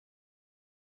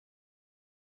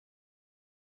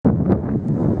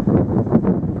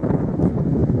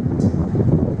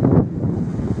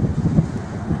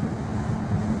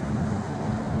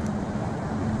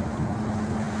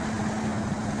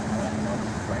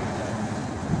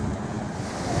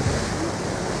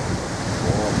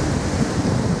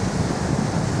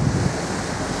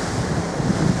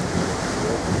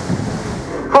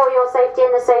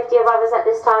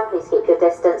this time, please keep your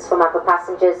distance from other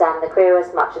passengers and the crew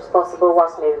as much as possible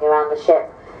whilst moving around the ship,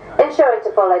 ensuring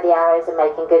to follow the arrows and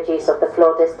making good use of the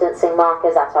floor distancing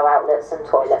markers at our outlets and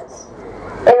toilets.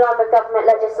 In line with government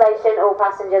legislation, all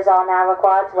passengers are now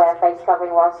required to wear a face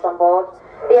covering whilst on board.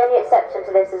 The only exception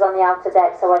to this is on the outer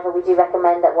decks, however we do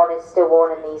recommend that one is still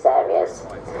worn in these areas.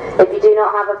 If you do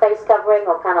not have a face covering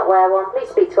or cannot wear one, please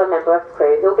speak to a member of the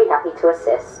crew who will be happy to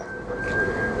assist.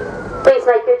 Please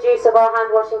make good use of our hand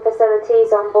washing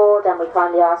facilities on board, and we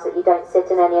kindly ask that you don't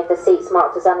sit in any of the seats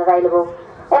marked as unavailable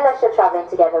unless you're travelling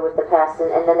together with the person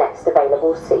in the next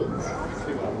available seat.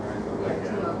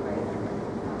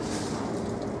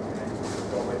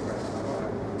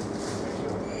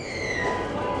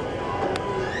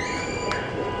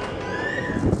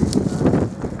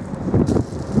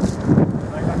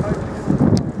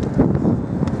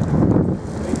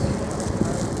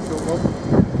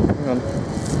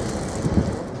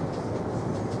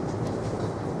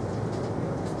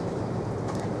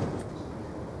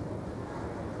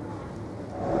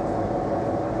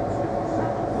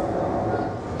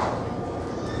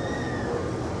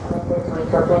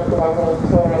 Drinking any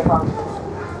interior